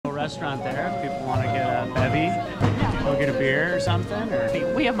restaurant there if people want to get a bevy, go get a beer or something. Or...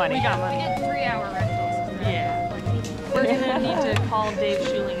 We have money. We got money. We get 3-hour rentals. Yeah. We're gonna need to call Dave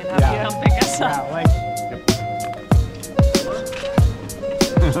Schuling and have him come pick us up.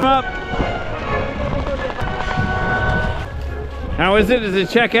 Up. How is it? Does it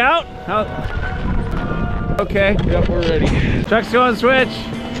check out? How... Okay, yep, we're ready. Truck's going switch.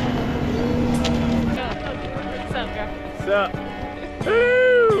 What's up, girl? What's up?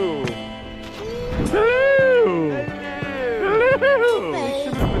 Hello! Hello! Hello!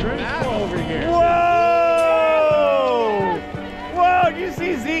 Over here. Whoa! Whoa, did you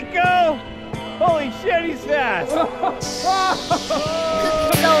see Zeke go? Holy shit, he's fast!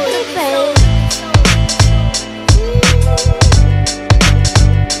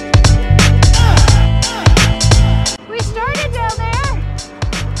 We started down there.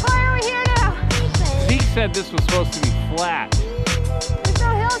 Why are we here now? Zeke said this was supposed to be flat. There's no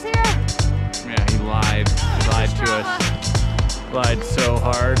hills here. Yeah, he lied. He lied to us. Lied so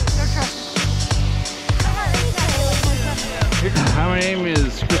hard. Hi, my name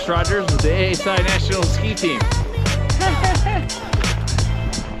is Chris Rogers with the Psia-Aasi National Ski Team.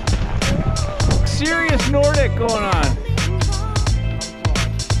 Serious Nordic going on.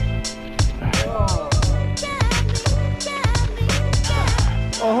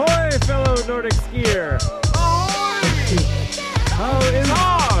 Ahoy, fellow Nordic skier. Ahoy!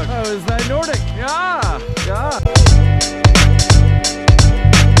 How is that Nordic? Yeah, yeah.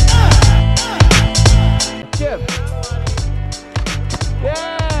 Chip.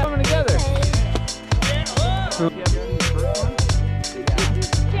 Yeah, coming together.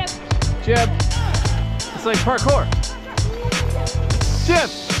 Chip. It's like parkour. Chip.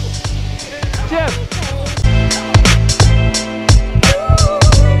 Chip.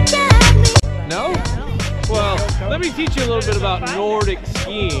 No? Well, let me teach you a little bit about Nordic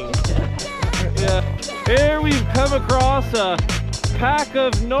skiing. Yeah. Here we've come across a pack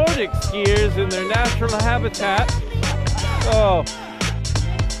of Nordic skiers in their natural habitat. Oh.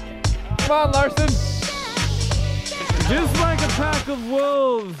 Come on, Larson. Just like a pack of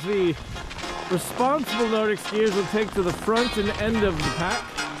wolves, the responsible Nordic skiers will take to the front and end of the pack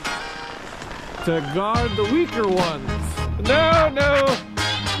to guard the weaker ones. No, no.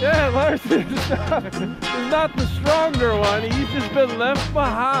 Yeah, Larson is not the stronger one. He's just been left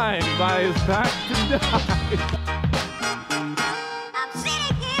behind by his pack to die.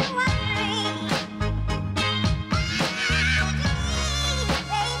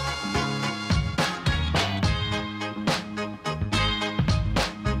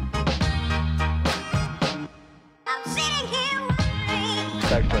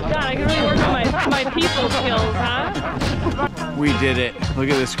 God, I can really work on my people skills, huh? We did it. Look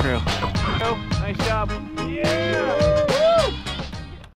at this crew. Oh, nice job. Yeah.